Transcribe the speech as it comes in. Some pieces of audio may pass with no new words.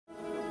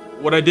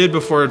What I did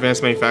before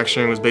advanced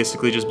manufacturing was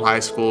basically just high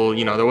school.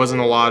 There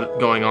wasn't a lot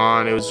going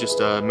on. It was just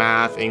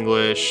math,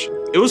 English.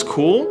 It was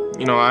cool.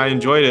 I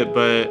enjoyed it,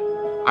 but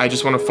I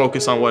just want to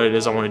focus on what it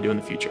is I want to do in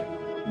the future.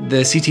 The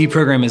CTE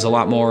program is a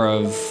lot more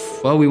of,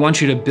 well, we want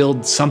you to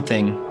build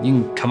something.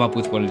 You can come up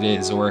with what it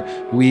is, or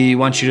we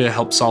want you to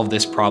help solve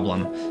this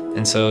problem.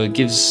 And so it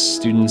gives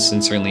students,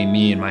 and certainly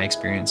me in my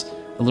experience,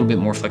 a little bit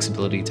more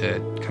flexibility to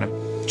kind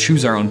of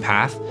choose our own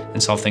path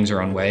and solve things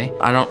our own way.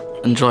 I don't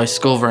enjoy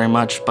school very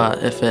much,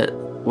 but if it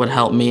would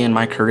help me in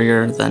my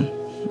career, then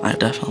I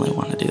definitely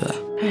want to do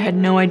that. I had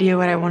no idea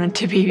what I wanted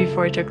to be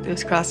before I took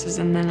those classes,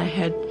 and then I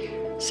had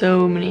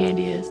so many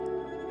ideas.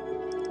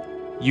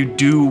 You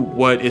do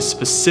what is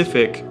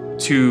specific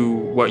to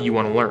what you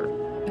want to learn.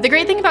 The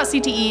great thing about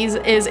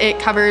CTEs is it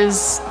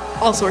covers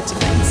all sorts of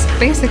things.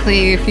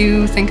 Basically, if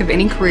you think of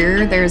any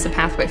career, there's a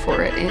pathway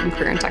for it in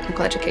career and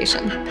technical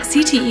education.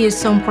 CTE is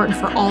so important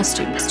for all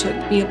students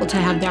to be able to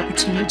have the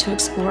opportunity to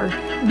explore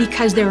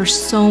because there are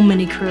so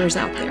many careers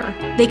out there.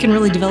 They can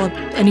really develop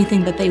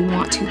anything that they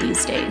want to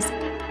these days.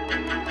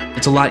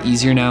 It's a lot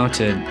easier now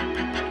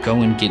to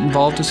go and get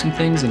involved with some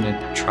things and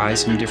to try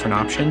some different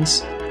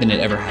options than it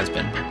ever has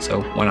been,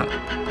 so why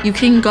not? You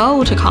can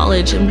go to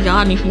college and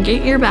beyond, you can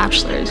get your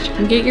bachelor's, you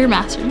can get your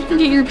master's, you can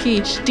get your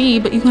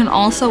PhD, but you can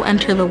also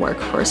enter the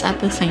workforce at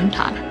the same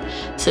time.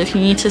 So if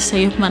you need to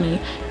save money,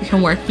 you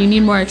can work. You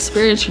need more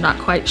experience, you're not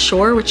quite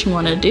sure what you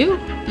want to do,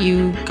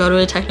 you go to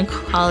a technical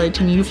college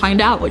and you find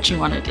out what you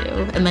want to do,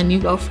 and then you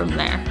go from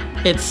there.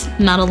 It's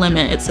not a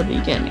limit, it's a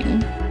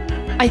beginning.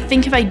 I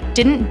think if I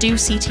didn't do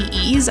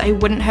CTEs, I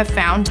wouldn't have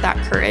found that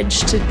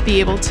courage to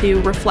be able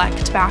to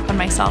reflect back on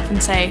myself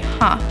and say,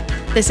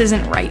 this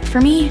isn't right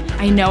for me.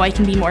 I know I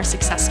can be more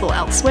successful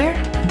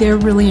elsewhere. They're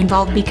really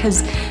involved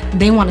because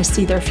they want to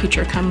see their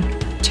future come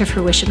to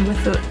fruition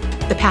with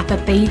the path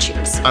that they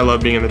choose. I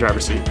love being in the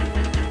driver's seat.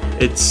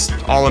 It's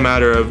all a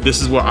matter of,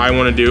 this is what I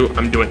want to do,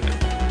 I'm doing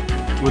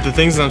it. With the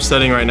things that I'm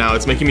studying right now,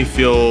 it's making me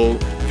feel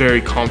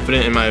very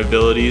confident in my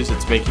abilities.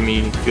 It's making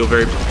me feel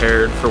very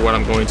prepared for what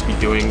I'm going to be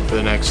doing for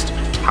the next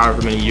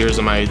however many years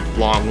of my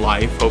long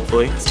life,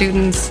 hopefully.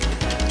 Students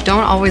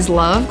don't always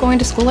love going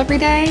to school every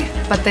day,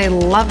 but they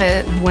love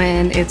it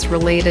when it's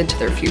related to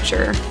their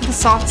future. The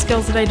soft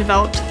skills that I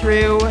developed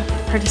through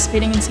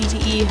participating in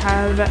CTE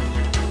have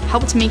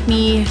helped make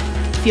me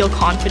feel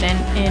confident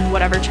in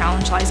whatever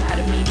challenge lies ahead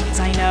of me, because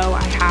I know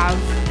I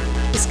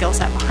have the skill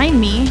set behind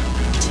me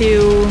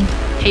to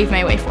pave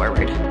my way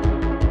forward.